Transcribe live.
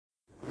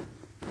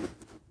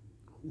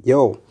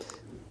Yo,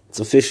 it's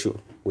official.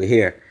 We're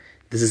here.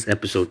 This is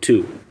episode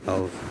 2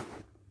 of,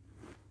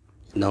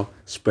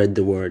 Spread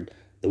the Word,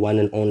 the one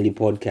and only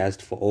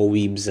podcast for all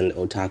weebs and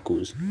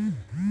otakus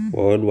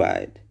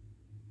worldwide.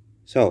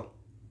 So,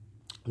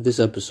 this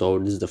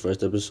is the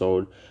first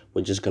episode.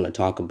 We're just going to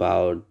talk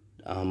about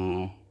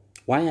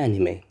why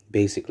anime,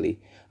 basically.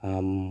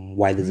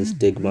 Why there's a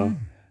stigma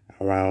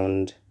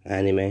around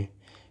anime,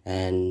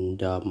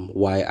 and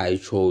why I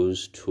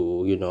chose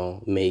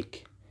to,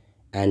 make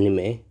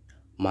anime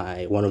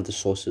one of the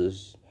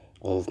sources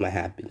of my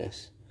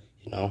happiness.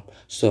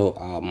 So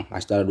I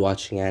started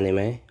watching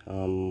anime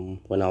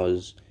when I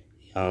was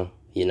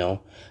young,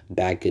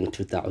 back in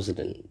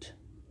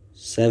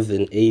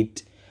 2007,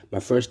 8. My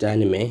first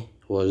anime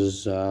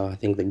was I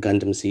think the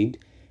Gundam Seed,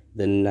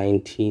 the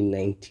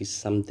 1990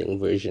 something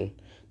version.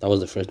 That was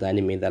the first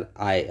anime that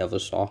I ever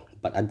saw,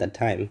 but at that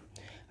time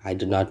I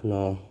did not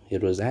know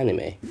it was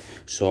anime.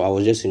 So I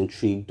was just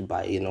intrigued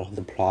by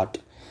the plot,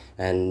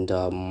 and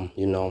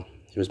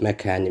it was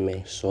mecha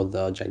anime, so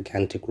the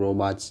gigantic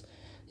robots,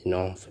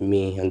 for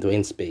me, and they're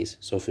in space.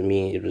 So for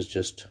me, it was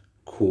just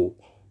cool.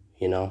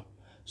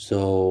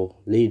 So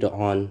later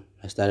on,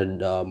 I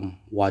started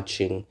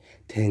watching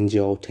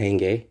Tenjo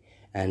Tenge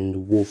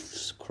and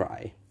Wolf's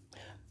Cry.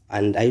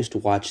 And I used to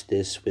watch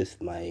this with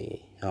my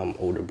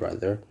older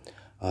brother.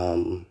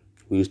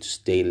 We used to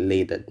stay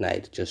late at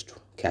night just to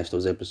catch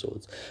those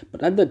episodes.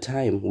 But at the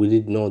time, we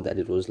didn't know that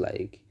it was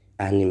like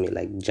anime,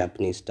 like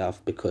Japanese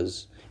stuff,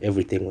 because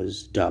everything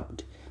was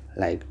dubbed.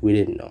 Like, we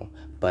didn't know,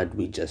 but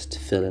we just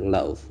fell in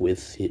love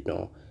with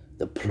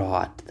the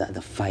plot,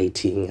 the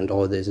fighting and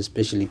all this,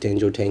 especially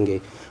Tenjo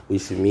Tenge,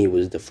 which for me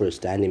was the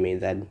first anime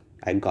that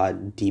I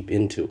got deep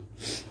into.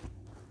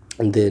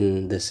 And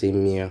then the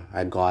same year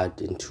I got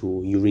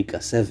into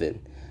Eureka 7.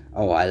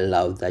 Oh, I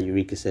love that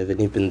Eureka 7,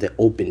 even the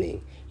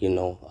opening,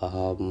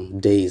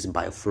 Days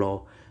by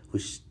Flo,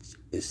 which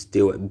is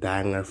still a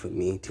banger for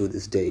me to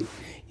this day.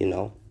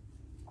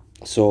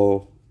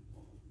 So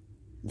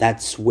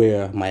that's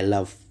where my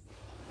love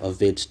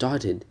of it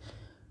started.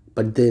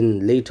 But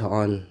then later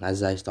on,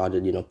 as I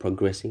started,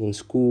 progressing in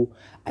school,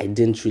 I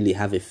didn't really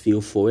have a feel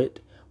for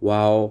it,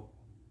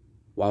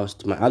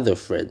 whilst my other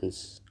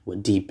friends were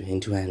deep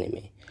into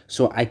anime.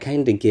 So I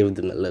kind of gave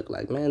them a look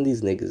like, man,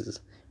 these niggas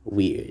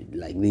weird.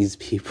 Like, these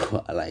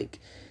people are like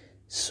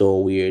so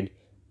weird,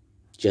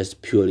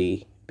 just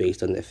purely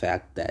based on the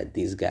fact that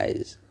these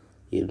guys,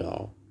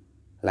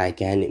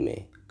 like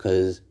anime.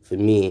 Because for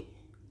me,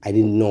 I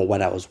didn't know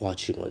what I was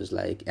watching was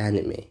like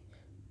anime.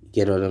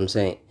 Get what I'm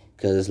saying?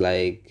 Because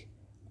I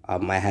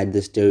had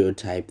the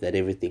stereotype that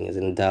everything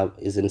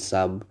is in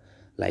sub,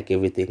 like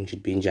everything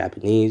should be in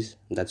Japanese.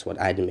 That's what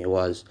anime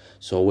was.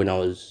 So when I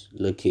was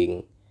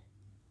looking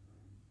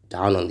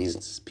down on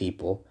these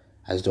people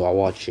as though I'm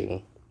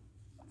watching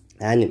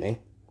anime,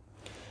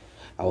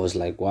 I was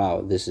like, wow,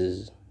 this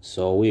is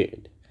so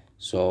weird.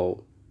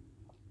 So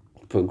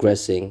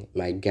progressing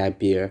my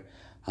gap year,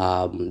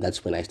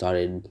 that's when I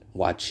started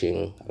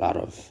watching a lot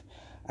of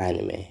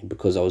anime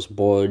because I was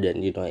bored,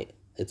 and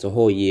it's a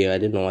whole year. I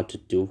didn't know what to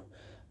do,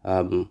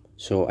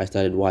 so I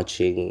started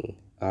watching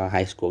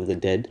High School of the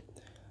Dead.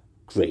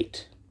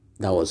 Great,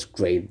 that was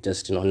great.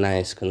 Just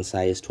nice,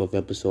 concise 12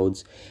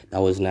 episodes.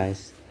 That was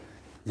nice.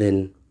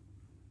 Then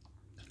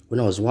when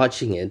I was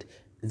watching it,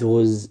 there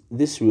was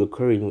this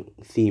recurring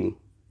theme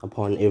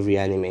upon every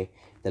anime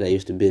that I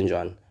used to binge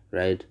on,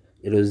 right?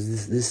 It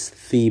was this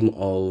theme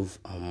of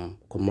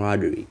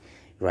camaraderie,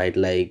 right?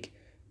 Like,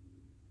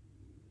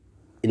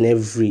 in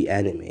every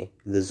anime,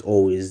 there's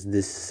always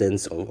this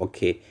sense of,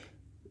 okay,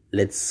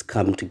 let's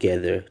come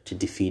together to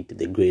defeat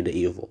the greater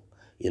evil,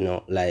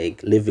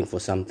 like living for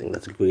something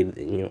that's greater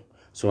than you.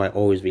 So I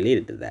always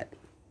related to that.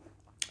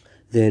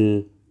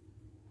 Then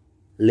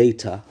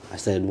later, I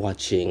started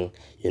watching,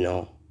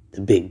 the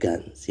big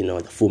guns,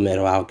 the Full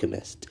Metal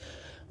Alchemist.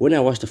 When I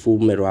watched the Full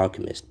Metal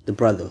Alchemist, the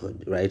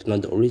Brotherhood, right?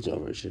 Not the original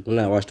version. When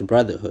I watched the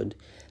Brotherhood,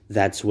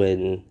 that's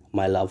when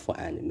my love for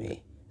anime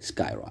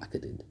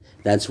skyrocketed.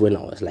 That's when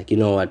I was like, you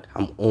know what?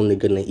 I'm only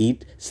gonna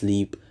eat,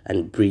 sleep,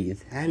 and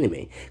breathe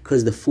anime.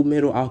 Because the Full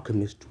Metal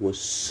Alchemist is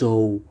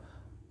so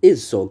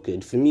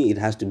good. For me, it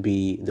has to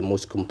be the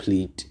most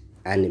complete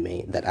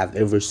anime that I've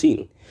ever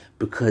seen.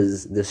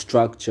 Because the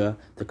structure,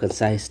 the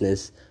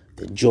conciseness,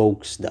 the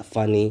jokes, the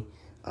funny,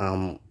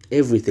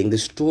 everything, the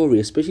story,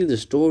 especially the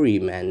story,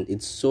 man,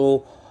 it's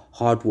so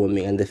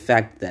heartwarming. And the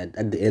fact that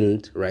at the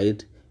end,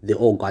 right, they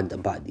all got the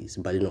bodies,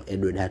 but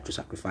Edward had to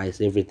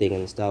sacrifice everything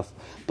and stuff.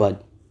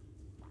 But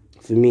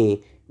for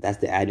me, that's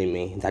the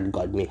anime that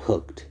got me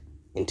hooked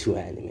into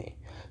anime.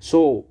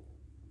 So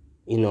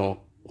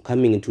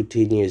coming into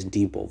 10 years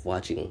deep of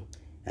watching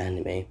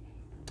anime,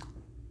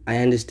 I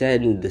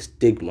understand the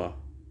stigma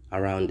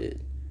around it.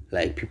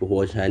 Like, people who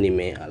watch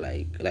anime are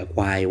like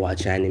why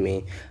watch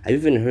anime? I've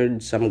even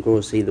heard some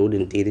girls say they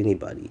wouldn't date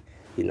anybody,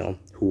 who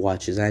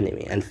watches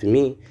anime. And for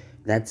me,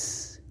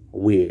 that's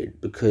weird,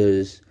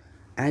 because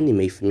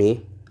anime, for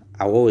me,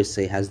 I always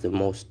say, has the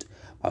most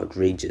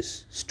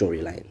outrageous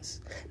storylines.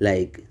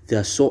 Like,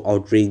 they're so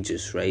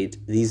outrageous, right?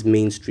 These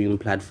mainstream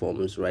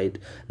platforms, right,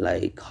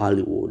 like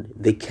Hollywood,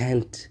 they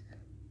can't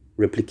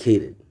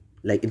replicate it.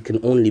 Like, it can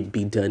only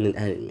be done in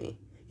anime.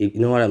 You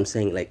know what I'm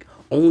saying? Like,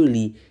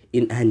 only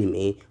in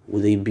anime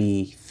will there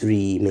be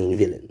three main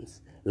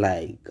villains.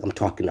 Like, I'm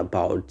talking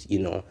about,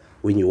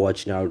 when you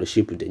watch Naruto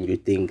Shippuden, you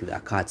think the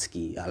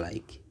Akatsuki are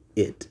like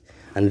it.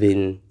 And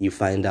then you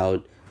find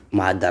out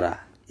Madara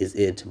is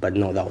it, but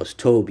no, that was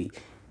Toby.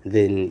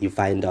 Then you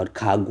find out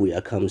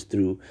Kaguya comes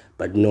through,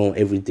 but no,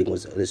 everything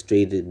was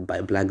illustrated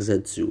by Black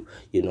Zetsu,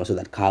 so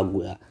that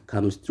Kaguya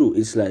comes through.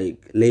 It's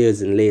like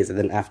layers and layers, and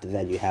then after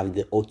that you have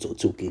the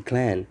Otsutsuki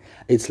clan.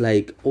 It's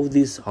like all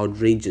these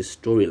outrageous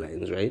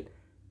storylines, right?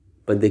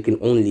 But they can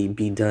only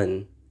be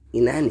done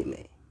in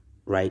anime,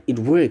 right? It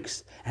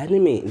works.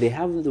 Anime, they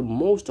have the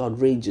most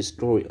outrageous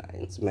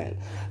storylines, man.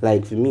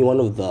 Like, for me, one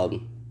of the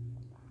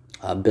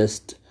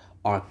best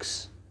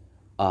arcs,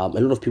 a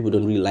lot of people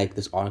don't really like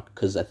this arc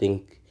because I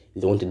think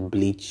they wanted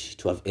Bleach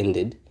to have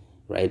ended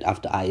right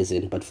after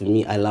Aizen. But for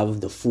me, I love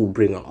the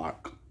Fullbringer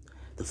arc.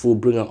 The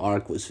Fullbringer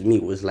arc was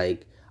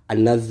like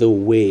another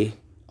way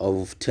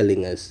of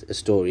telling us a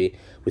story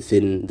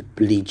within the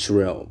Bleach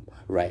realm,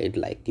 right?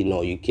 Like,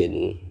 you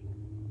can,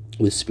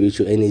 with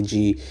spiritual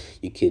energy,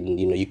 you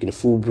can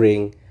full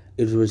bring.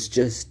 It was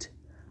just,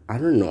 I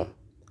don't know,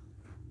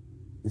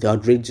 the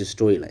outrageous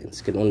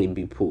storylines can only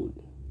be pulled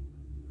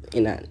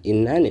in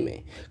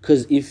anime.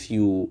 Because if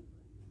you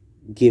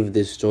give the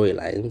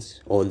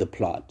storylines or the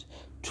plot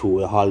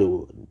to a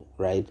Hollywood,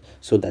 right,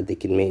 so that they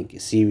can make a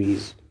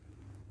series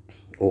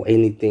or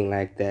anything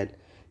like that,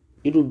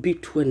 it would be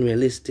too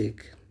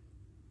unrealistic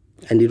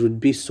and it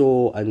would be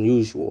so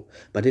unusual.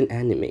 But in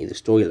anime, the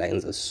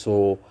storylines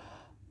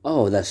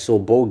are that's so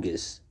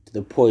bogus to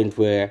the point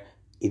where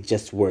it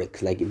just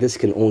works. Like, this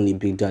can only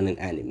be done in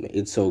anime.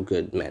 It's so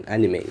good, man.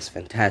 Anime is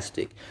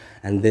fantastic.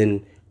 And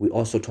then we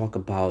also talk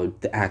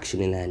about the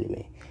action in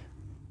anime.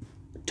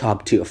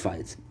 Top tier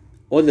fights.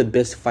 All the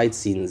best fight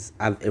scenes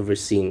I've ever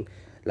seen,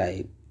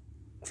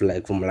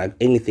 from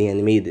anything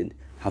animated,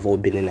 have all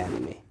been in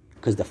anime.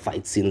 Because the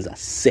fight scenes are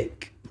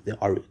sick. They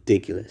are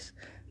ridiculous.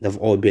 They've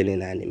all been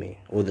in anime.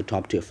 All the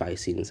top tier fight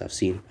scenes I've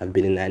seen have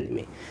been in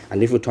anime.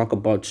 And if we talk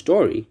about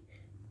story,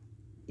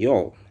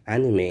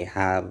 anime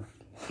have,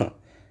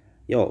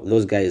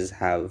 those guys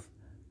have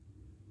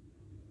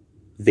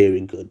very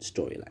good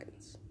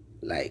storylines.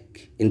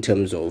 Like, in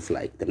terms of,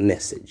 like, the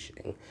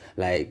messaging.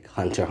 Like,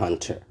 Hunter x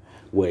Hunter,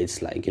 where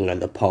it's like,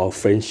 the power of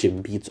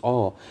friendship beats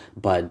all.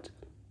 But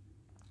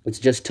it's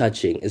just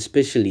touching,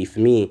 especially for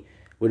me,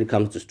 when it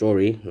comes to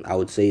story. I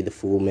would say the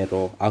Full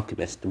Metal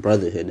Alchemist, the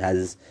Brotherhood,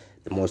 has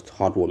the most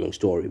heartwarming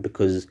story,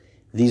 because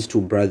these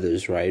two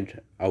brothers, right,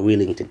 are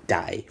willing to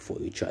die for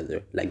each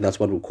other. Like, that's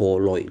what we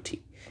call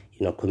loyalty,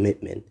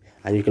 commitment.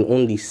 And you can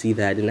only see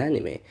that in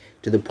anime,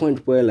 to the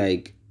point where,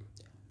 like,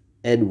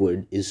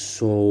 Edward is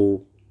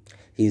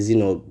he's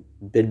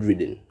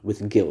bedridden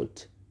with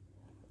guilt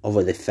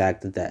over the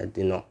fact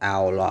that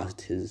Al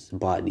lost his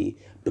body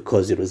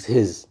because it was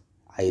his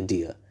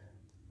idea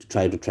to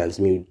try to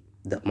transmute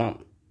the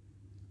mom,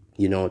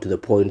 to the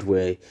point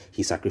where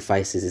he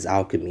sacrifices his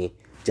alchemy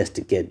just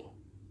to get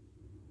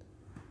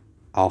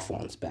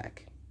Alphonse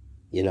back,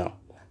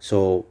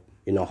 so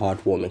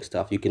heartwarming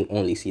stuff. You can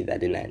only see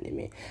that in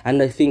anime.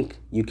 And I think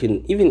you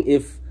can, even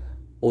if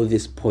all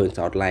these points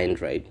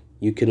outlined, right,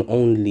 you can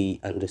only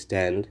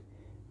understand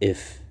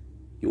if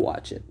you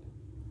watch it,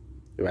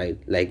 right?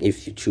 Like,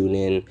 if you tune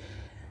in,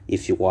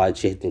 if you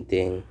watch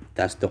anything,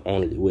 that's the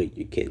only way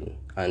you can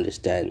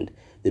understand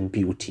the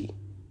beauty,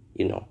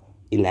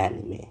 in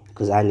anime.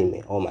 Because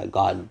anime, oh my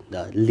god,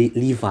 the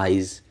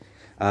Levi's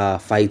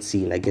fight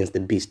scene against the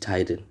Beast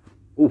Titan,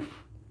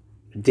 oof,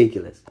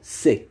 ridiculous,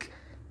 sick.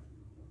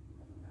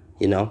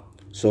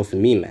 So for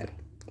me, man,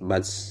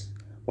 that's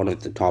one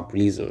of the top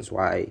reasons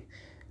why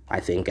I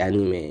think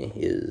anime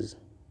is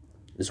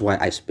why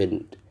I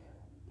spend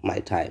my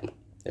time,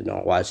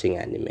 watching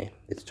anime.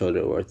 It's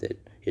totally worth it,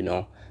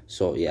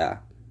 So yeah,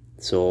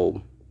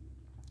 so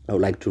I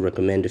would like to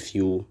recommend a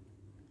few,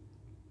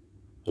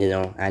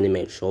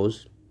 anime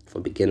shows for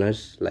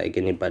beginners, like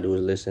anybody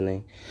who's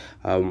listening.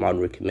 I'd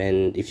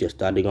recommend, if you're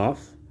starting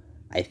off,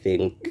 I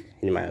think,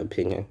 in my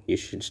opinion, you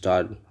should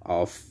start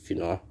off,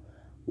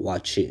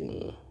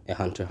 watching a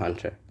Hunter x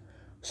Hunter,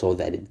 so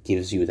that it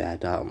gives you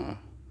that,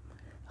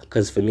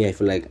 because for me, I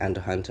feel like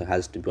Hunter x Hunter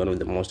has to be one of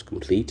the most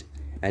complete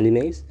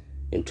animes,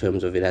 in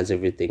terms of it has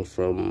everything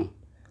from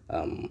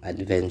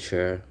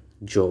adventure,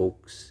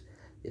 jokes,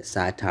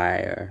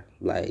 satire,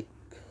 like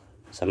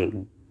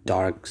some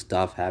dark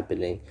stuff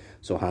happening.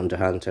 So Hunter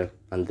x Hunter,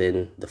 and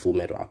then the Full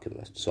Metal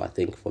Alchemist. So I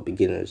think for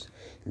beginners,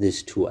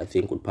 these two, I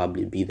think, would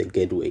probably be the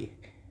gateway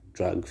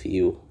drug for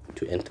you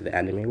to enter the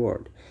anime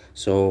world.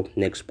 So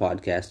next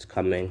podcast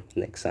coming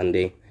next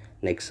Sunday.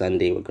 Next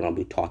Sunday, we're gonna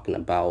be talking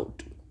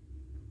about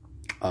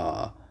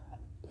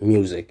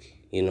music,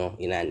 in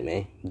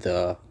anime,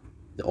 the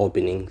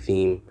opening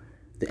theme,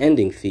 the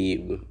ending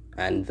theme,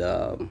 and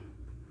the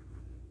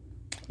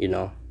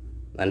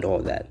and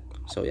all that.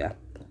 So yeah,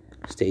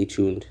 Stay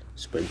tuned.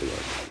 Spread the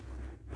word.